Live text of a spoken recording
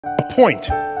point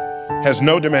has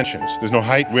no dimensions. There's no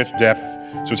height, width, depth,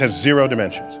 so it has 0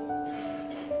 dimensions.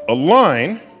 A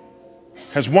line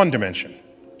has 1 dimension,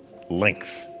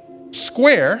 length.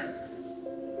 Square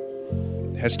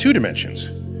has 2 dimensions,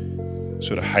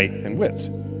 so the height and width.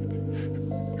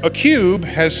 A cube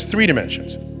has 3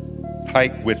 dimensions,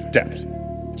 height, width, depth.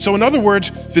 So in other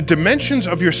words, the dimensions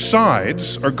of your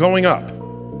sides are going up.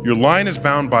 Your line is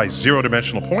bound by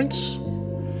 0-dimensional points.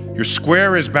 Your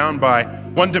square is bound by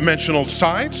 1-dimensional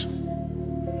sides.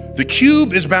 The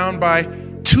cube is bound by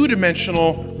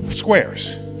 2-dimensional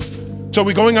squares. So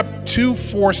we're going up 2,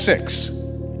 4, 6,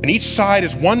 and each side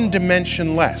is 1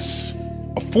 dimension less.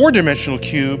 A 4-dimensional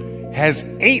cube has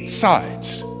 8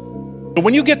 sides. But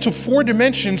when you get to 4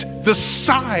 dimensions, the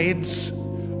sides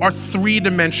are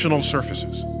 3-dimensional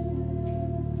surfaces.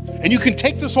 And you can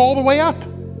take this all the way up.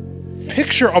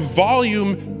 Picture a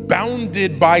volume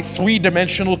bounded by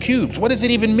 3-dimensional cubes. What does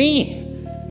it even mean?